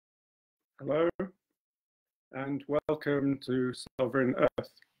Hello and welcome to Sovereign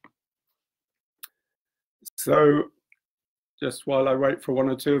Earth. So just while I wait for one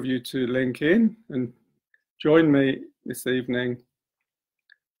or two of you to link in and join me this evening,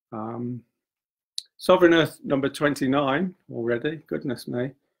 Sovereign Earth number 29 already, goodness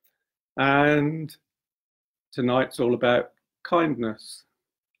me. And tonight's all about kindness.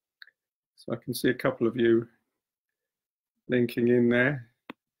 So I can see a couple of you linking in there.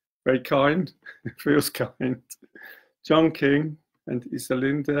 Very kind, feels kind. John King and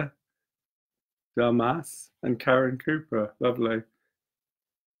Isalinda Damas and Karen Cooper, lovely.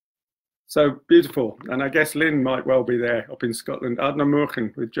 So beautiful, and I guess Lynn might well be there up in Scotland. Adna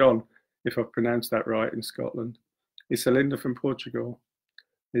Murchen with John, if I've pronounced that right, in Scotland. Isalinda from Portugal.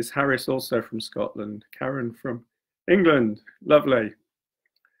 Is Harris also from Scotland? Karen from England, lovely.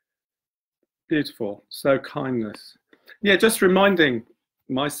 Beautiful, so kindness. Yeah, just reminding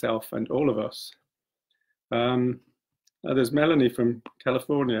myself and all of us. There's Melanie from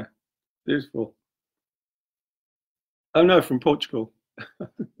California, beautiful. Oh no, from Portugal.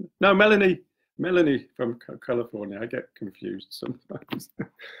 No, Melanie from California. I get confused sometimes.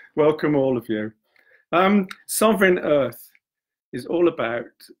 Welcome all of you. Sovereign Earth is all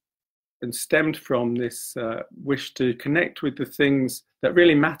about and stemmed from this wish to connect with the things that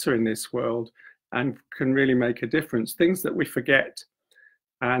really matter in this world and can really make a difference. Things that we forget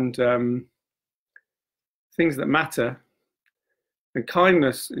and things that matter. And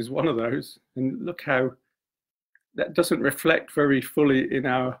kindness is one of those. And look how that doesn't reflect very fully in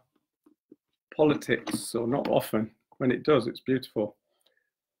our politics, or not often. When it does, it's beautiful.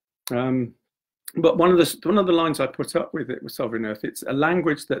 But one of the lines I put up with it with Sovereign Earth, it's a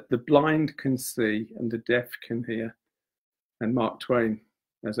language that the blind can see and the deaf can hear. And Mark Twain,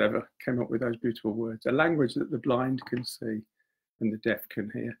 as ever, came up with those beautiful words. A language that the blind can see and the deaf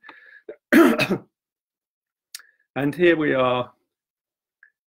can hear. And here we are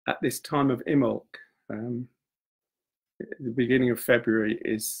at this time of Imbolc. The beginning of February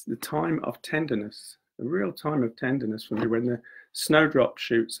is the time of tenderness, a real time of tenderness for me, when the snowdrop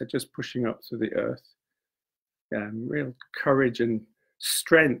shoots are just pushing up through the earth. Real courage and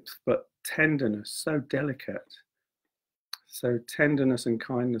strength, but tenderness, so delicate. So tenderness and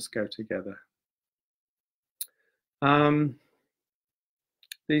kindness go together.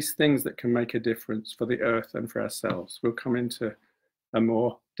 These things that can make a difference for the earth and for ourselves. We'll come into a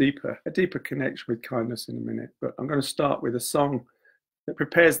deeper connection with kindness in a minute, but I'm going to start with a song that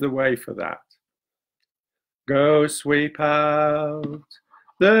prepares the way for that. Go sweep out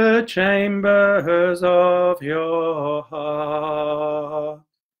the chambers of your heart.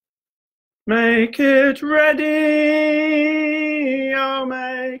 Make it ready, oh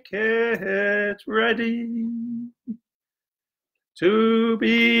make it ready to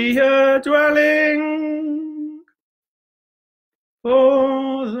be a dwelling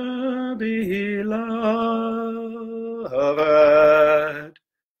for the beloved.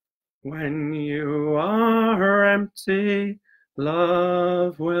 When you are empty,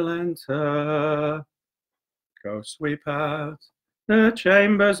 love will enter. Go sweep out the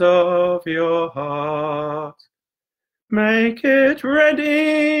chambers of your heart. Make it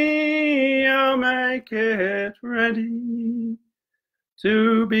ready, oh make it ready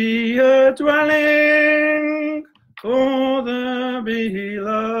to be a dwelling for the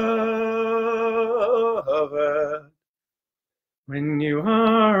beloved. When you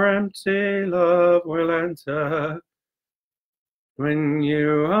are empty, love will enter. When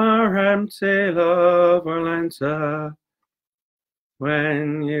you are empty, love will enter.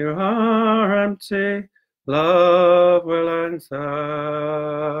 When you are empty, love will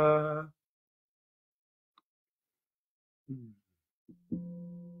enter.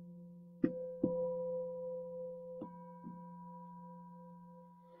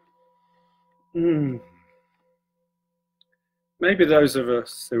 Maybe those of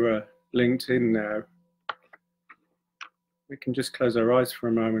us who are linked in now, we can just close our eyes for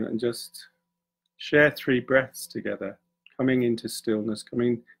a moment and just share 3 breaths together, coming into stillness,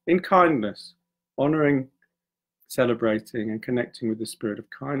 coming in kindness, honoring, celebrating and connecting with the spirit of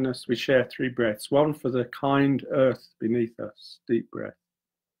kindness. We share 3 breaths, one for the kind earth beneath us, deep breath.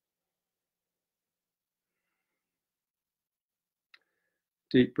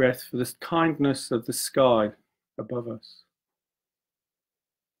 Deep breath for the kindness of the sky above us.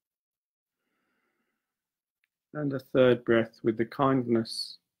 And a 3rd breath with the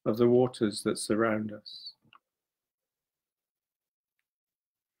kindness of the waters that surround us.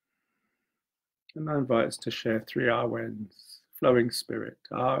 And I invite us to share 3 Awens, flowing spirit,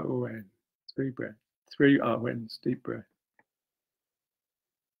 Awen, 3 breath, 3 Awens, deep breath.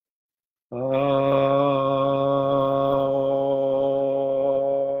 So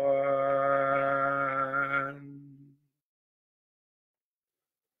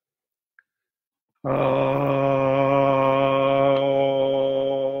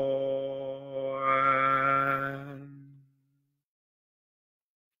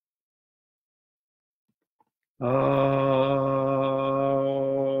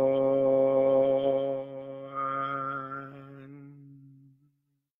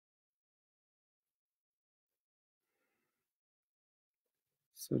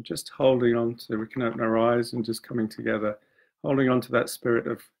just holding on to, we can open our eyes and just coming together, holding on to that spirit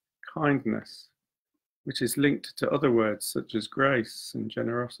of kindness, which is linked to other words such as grace and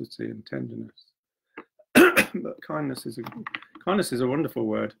generosity and tenderness. But kindness is a wonderful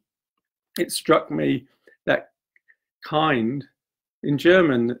word. It struck me that kind, in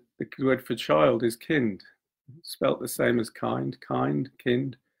German, the word for child is kind, spelt the same as kind, kind,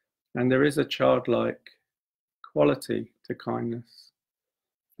 and there is a childlike quality to kindness.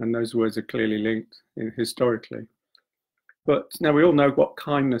 And those words are clearly linked historically. But now we all know what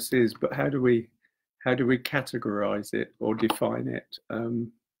kindness is, but how do we categorize it or define it?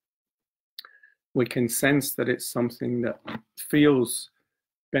 We can sense that it's something that feels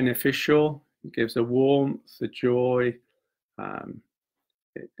beneficial, it gives a warmth, a joy,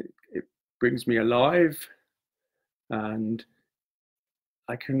 it brings me alive, and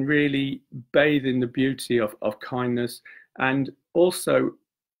I can really bathe in the beauty of kindness. And also,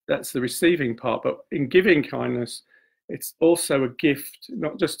 that's the receiving part, but in giving kindness, it's also a gift,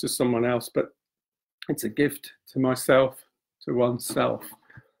 not just to someone else, but it's a gift to myself, to oneself.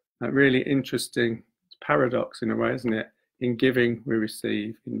 A really interesting paradox in a way, isn't it? In giving, we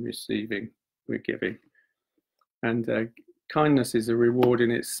receive. In receiving, we're giving. And kindness is a reward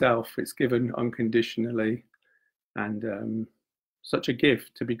in itself. It's given unconditionally, and such a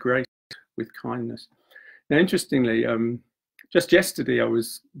gift to be graced with kindness. Now, interestingly, just yesterday I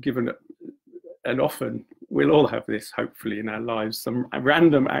was given, and often we'll all have this, hopefully, in our lives, some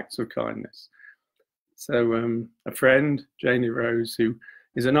random acts of kindness. So a friend, Janie Rose, who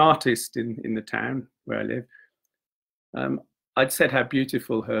is an artist in the town where I live, I'd said how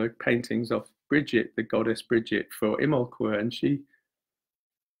beautiful her paintings of Bridget, the goddess Bridget, for Imbolc were, and she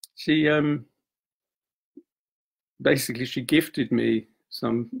basically she gifted me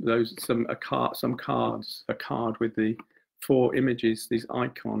a card with the 4 images, these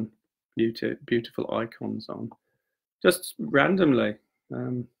beautiful icons on, just randomly.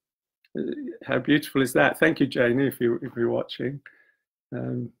 How beautiful is that? Thank you, Janie, if you're watching.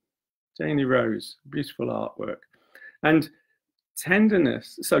 Janie Rose, beautiful artwork. And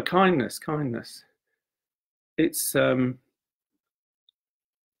tenderness, so kindness. It's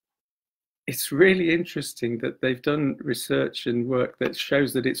really interesting that they've done research and work that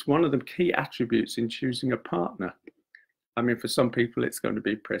shows that it's one of the key attributes in choosing a partner. I mean, for some people, it's going to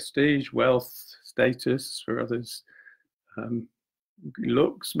be prestige, wealth, status. For others,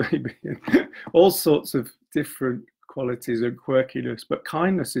 looks, maybe, all sorts of different qualities and quirkiness. But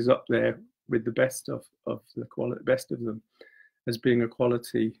kindness is up there with the best of them, as being a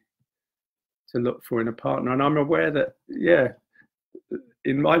quality to look for in a partner. And I'm aware that, yeah,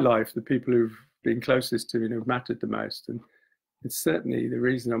 in my life, the people who've been closest to me and who've mattered the most, and it's certainly the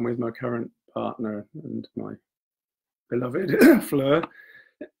reason I'm with my current partner and my beloved Fleur,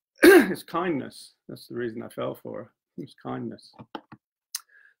 is kindness. That's the reason I fell for her. It's kindness.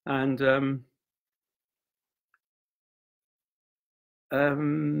 And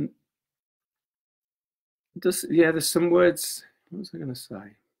there's some words. What was I going to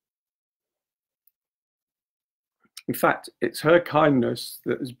say? In fact, it's her kindness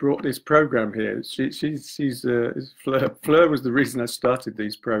that has brought this program here. Fleur was the reason I started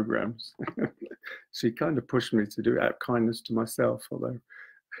these programs. She kind of pushed me to do it out of kindness to myself, although,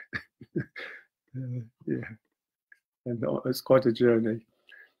 yeah, and it's quite a journey.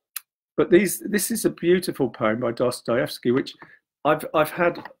 But this is a beautiful poem by Dostoevsky, which I've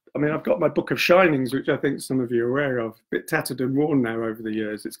had. I mean, I've got my book of Shinings, which I think some of you are aware of, a bit tattered and worn now over the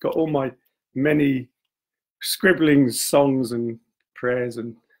years. It's got all my many scribblings, songs and prayers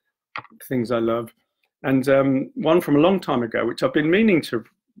and things I love. And one from a long time ago, which I've been meaning to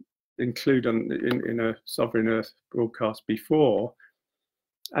include in a Sovereign Earth broadcast before,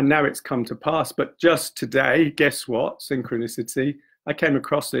 and now it's come to pass. But just today, guess what? Synchronicity. I came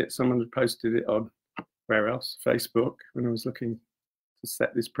across it. Someone had posted it on, where else? Facebook, when I was looking to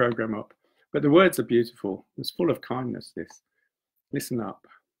set this program up. But the words are beautiful. It's full of kindness, this. Listen up.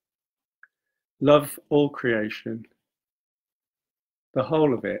 Love all creation, the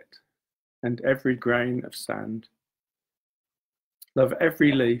whole of it, and every grain of sand. Love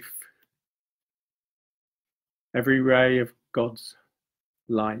every leaf, every ray of God's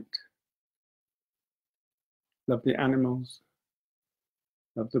light. Love the animals,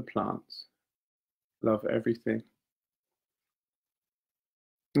 love the plants, love everything.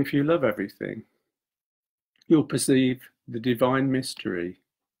 If you love everything, you'll perceive the divine mystery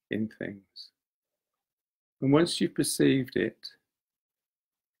in things. And once you've perceived it,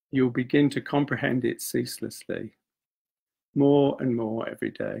 you'll begin to comprehend it ceaselessly, more and more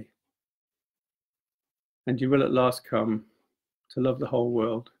every day. And you will at last come to love the whole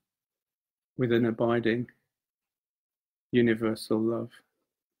world with an abiding, universal love.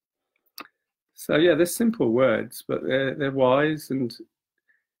 So yeah, they're simple words, but they're wise, and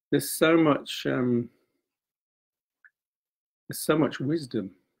there's so much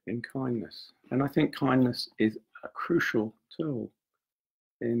wisdom in kindness. And I think kindness is a crucial tool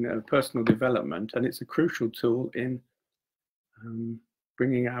in personal development, and it's a crucial tool in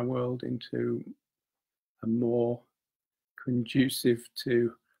bringing our world into a more conducive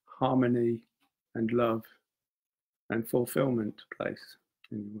to harmony and love and fulfillment place,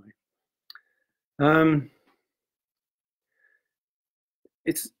 anyway.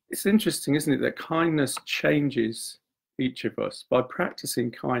 It's interesting, isn't it, that kindness changes each of us. By practicing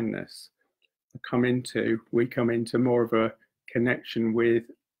kindness, we come into more of a connection with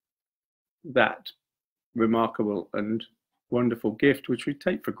that remarkable and wonderful gift, which we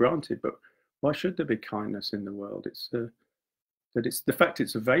take for granted. But why should there be kindness in the world? It's the fact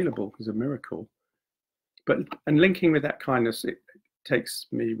it's available is a miracle. And linking with that kindness, it takes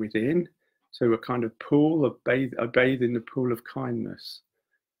me within to a kind of pool of I bathe in the pool of kindness,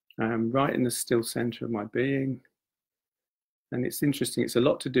 right in the still center of my being. And it's interesting, it's a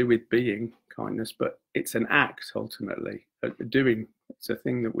lot to do with being kindness, but it's an act ultimately. It's a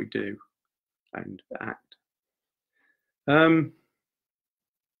thing that we do and act.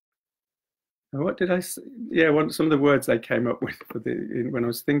 What did I say? Yeah, some of the words I came up with when I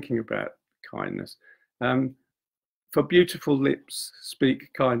was thinking about kindness. For beautiful lips,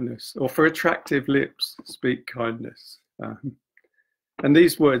 speak kindness, or for attractive lips, speak kindness. And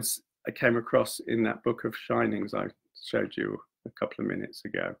these words I came across in that book of Shinings I showed you a couple of minutes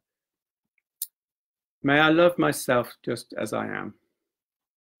ago. May I love myself just as I am.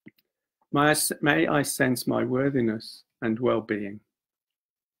 May I sense my worthiness and well-being.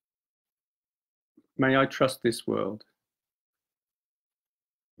 May I trust this world.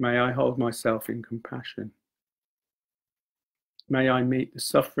 May I hold myself in compassion. May I meet the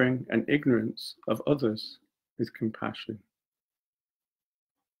suffering and ignorance of others with compassion.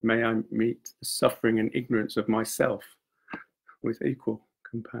 May I meet the suffering and ignorance of myself with equal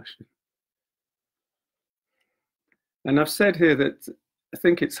compassion. And I've said here that I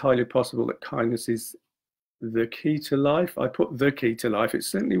think it's highly possible that kindness is the key to life. I put the key to life. It's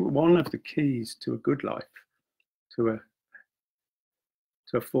certainly one of the keys to a good life, to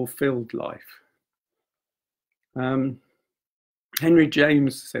a fulfilled life. Henry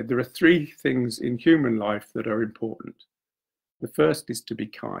James said there are three things in human life that are important. The first is to be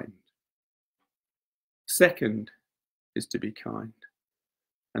kind. Second is to be kind.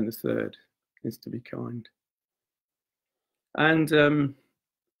 And the third is to be kind. And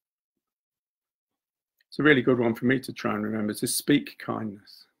it's a really good one for me to try and remember, to speak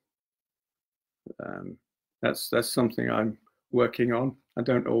kindness. That's something I'm working on. I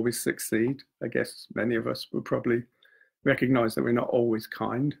don't always succeed. I guess many of us will probably recognize that we're not always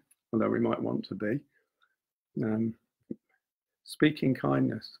kind, although we might want to be. Speaking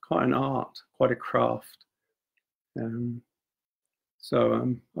kindness, quite an art, quite a craft. So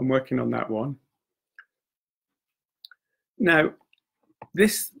I'm working on that one. Now,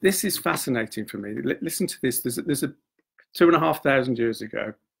 this is fascinating for me. Listen to this. There's a 2,500 years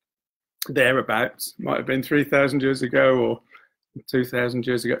ago, thereabouts, might have been 3,000 years ago or 2,000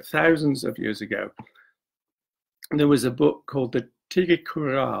 years ago, thousands of years ago, there was a book called the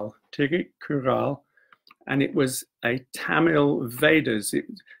Tirukkural, and it was a Tamil Vedas.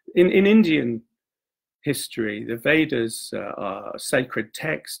 In Indian history, the Vedas are sacred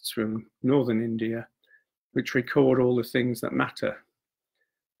texts from northern India, which record all the things that matter.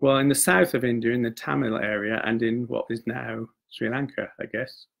 Well, in the south of India, in the Tamil area, and in what is now Sri Lanka, I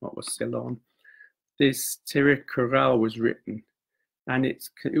guess, what was Ceylon, this Tirukkural was written, and it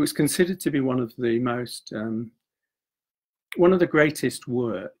was considered to be one of the most, one of the greatest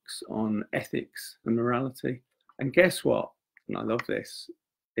works on ethics and morality. And guess what? And I love this.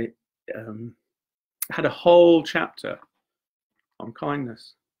 It had a whole chapter on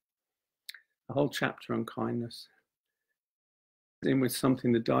kindness. A whole chapter on kindness. In with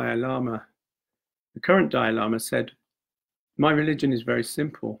something the Dalai Lama, the current Dalai Lama, said, my religion is very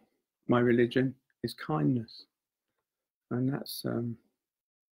simple. My religion is kindness. And that's,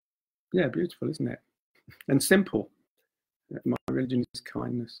 yeah, beautiful, isn't it? And simple. My religion is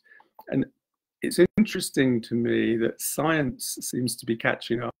kindness. And it's interesting to me that science seems to be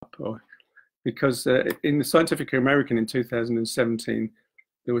catching up, because in the Scientific American in 2017,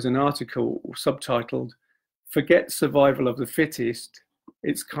 there was an article subtitled, "Forget survival of the fittest,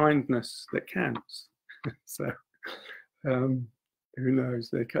 it's kindness that counts." So who knows,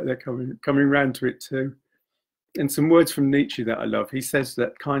 they're coming around to it too. And some words from Nietzsche that I love. He says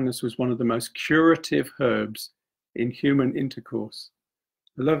that kindness was one of the most curative herbs in human intercourse.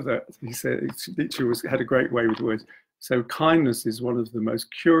 I love that. He said Nietzsche had a great way with words. So kindness is one of the most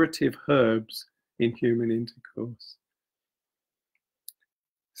curative herbs in human intercourse.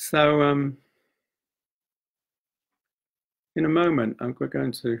 So in a moment, we're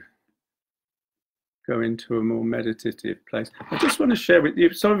going to go into a more meditative place. I just want to share with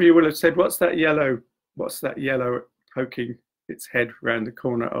you, some of you will have said, what's that yellow poking its head around the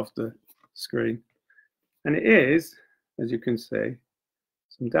corner of the screen? And it is, as you can see,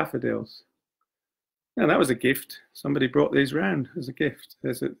 some daffodils. Now that was a gift. Somebody brought these round as a gift.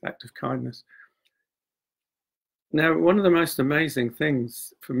 There's an act of kindness. Now, one of the most amazing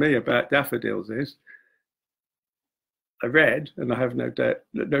things for me about daffodils is, I read, and I have no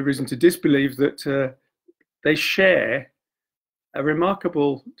reason to disbelieve, that they share a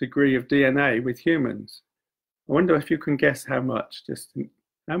remarkable degree of DNA with humans. I wonder if you can guess how much. Just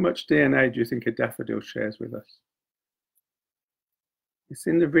how much DNA do you think a daffodil shares with us? It's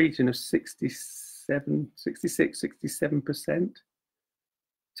in the region of 66, 67%.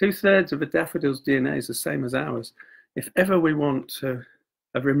 2/3 of a daffodil's DNA is the same as ours. If ever we want a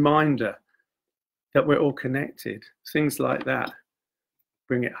reminder that we're all connected, things like that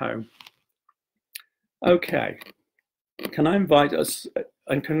bring it home. Okay, can I invite us,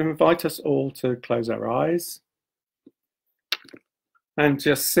 and can I invite us all to close our eyes and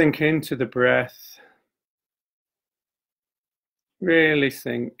just sink into the breath. Really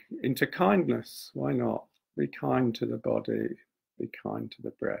sink into kindness. Why not? Be kind to the body, be kind to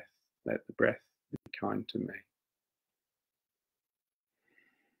the breath. Let the breath be kind to me.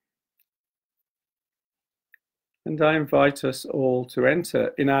 And I invite us all to enter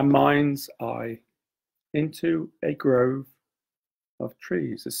in our mind's eye into a grove of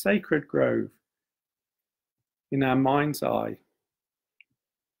trees, a sacred grove in our mind's eye.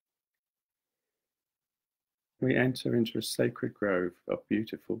 We enter into a sacred grove of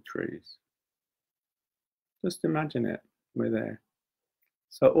beautiful trees. Just imagine it, we're there.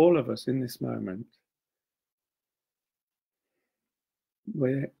 So all of us in this moment,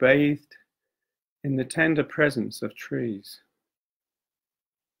 we're bathed in the tender presence of trees.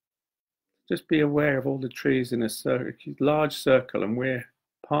 Just be aware of all the trees in a large circle, and we're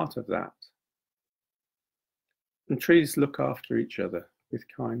part of that. And trees look after each other with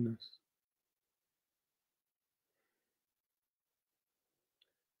kindness.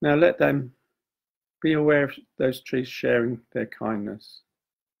 Now let them be aware of those trees sharing their kindness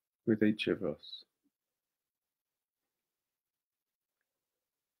with each of us.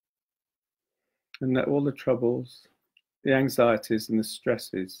 And that all the troubles, the anxieties and the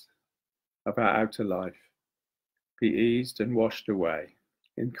stresses of our outer life be eased and washed away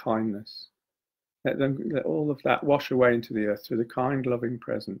in kindness. Let all of that wash away into the earth through the kind, loving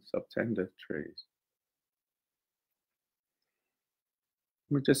presence of tender trees.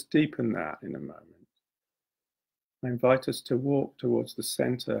 We'll just deepen that in a moment. I invite us to walk towards the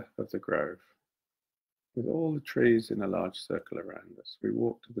center of the grove with all the trees in a large circle around us. We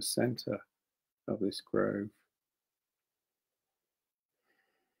walk to the center of this grove.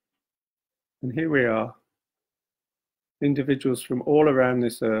 And here we are, individuals from all around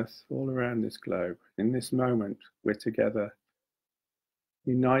this earth, all around this globe. In this moment, we're together,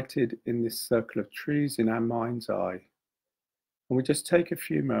 united in this circle of trees in our mind's eye. And we just take a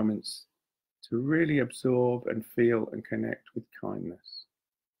few moments to really absorb and feel and connect with kindness.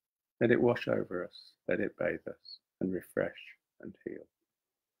 Let it wash over us, let it bathe us and refresh and heal.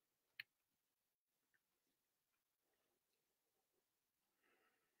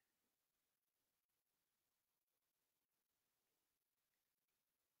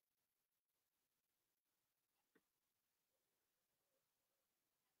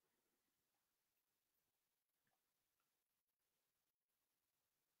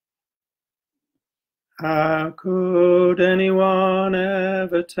 How could anyone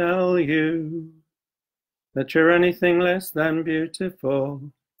ever tell you that you're anything less than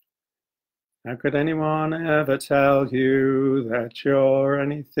beautiful? How could anyone ever tell you that you're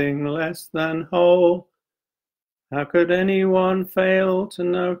anything less than whole? How could anyone fail to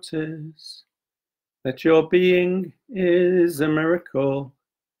notice that your being is a miracle,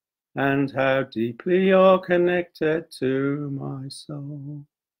 and how deeply you're connected to my soul.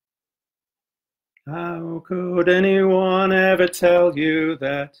 How could anyone ever tell you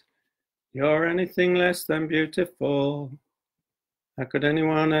that you're anything less than beautiful? How could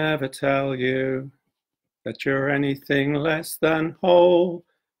anyone ever tell you that you're anything less than whole?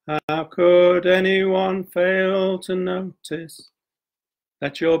 How could anyone fail to notice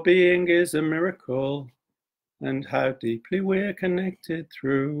that your being is a miracle, and how deeply we're connected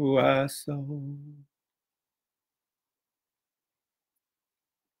through our soul?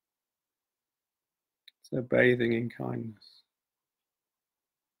 So bathing in kindness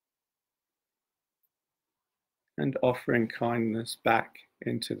and offering kindness back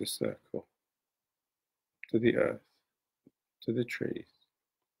into the circle, to the earth, to the trees,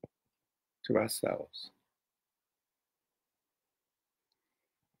 to ourselves.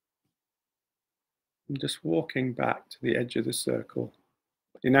 And just walking back to the edge of the circle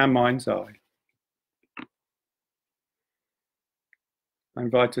in our mind's eye. I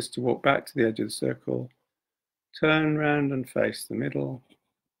invite us to walk back to the edge of the circle, turn round and face the middle,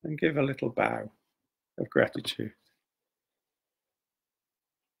 and give a little bow of gratitude.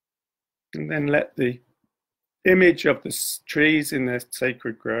 And then let the image of the trees in the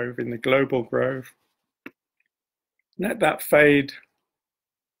sacred grove, in the global grove, let that fade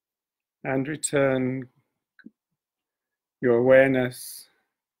and return your awareness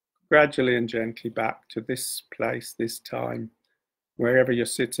gradually and gently back to this place, this time, wherever you're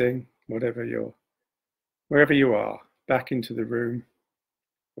sitting, wherever you are, back into the room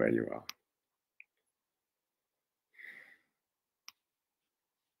where you are.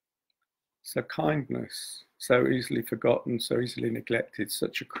 So kindness, so easily forgotten, so easily neglected,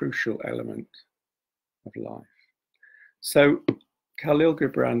 such a crucial element of life. So Khalil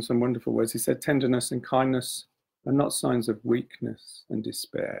Gibran, some wonderful words. He said, tenderness and kindness are not signs of weakness and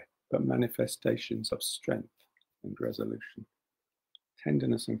despair, but manifestations of strength and resolution.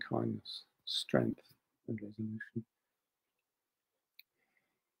 Tenderness and kindness, strength and resolution.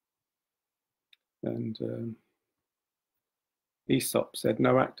 And Aesop said,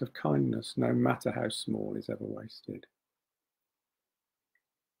 no act of kindness, no matter how small, is ever wasted.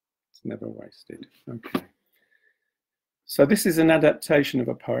 It's never wasted. Okay. So this is an adaptation of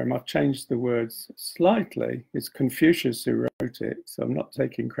a poem. I've changed the words slightly. It's Confucius who wrote it, so I'm not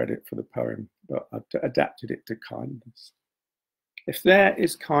taking credit for the poem, but I've adapted it to kindness. If there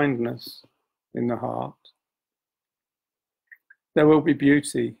is kindness in the heart, there will be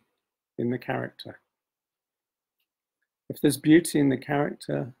beauty in the character. If there's beauty in the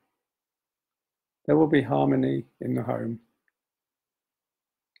character, there will be harmony in the home.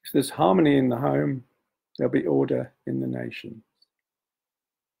 If there's harmony in the home, there'll be order in the nations.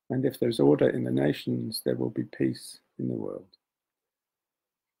 And if there's order in the nations, there will be peace in the world.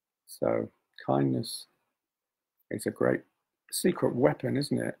 So kindness is a great secret weapon,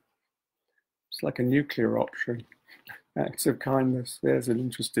 isn't it? It's like a nuclear option. Acts of kindness, there's an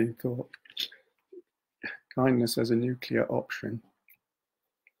interesting thought. Kindness as a nuclear option.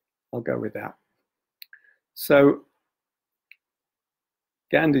 I'll go with that. So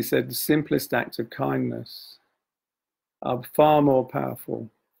Gandhi said the simplest acts of kindness are far more powerful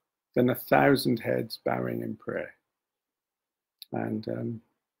than 1,000 heads bowing in prayer. And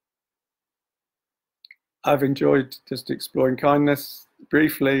I've enjoyed just exploring kindness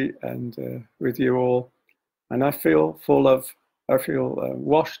briefly and with you all, and I feel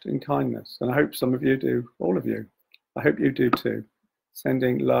washed in kindness, and I hope some of you do, all of you. I hope you do too.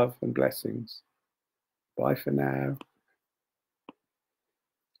 Sending love and blessings. Bye for now.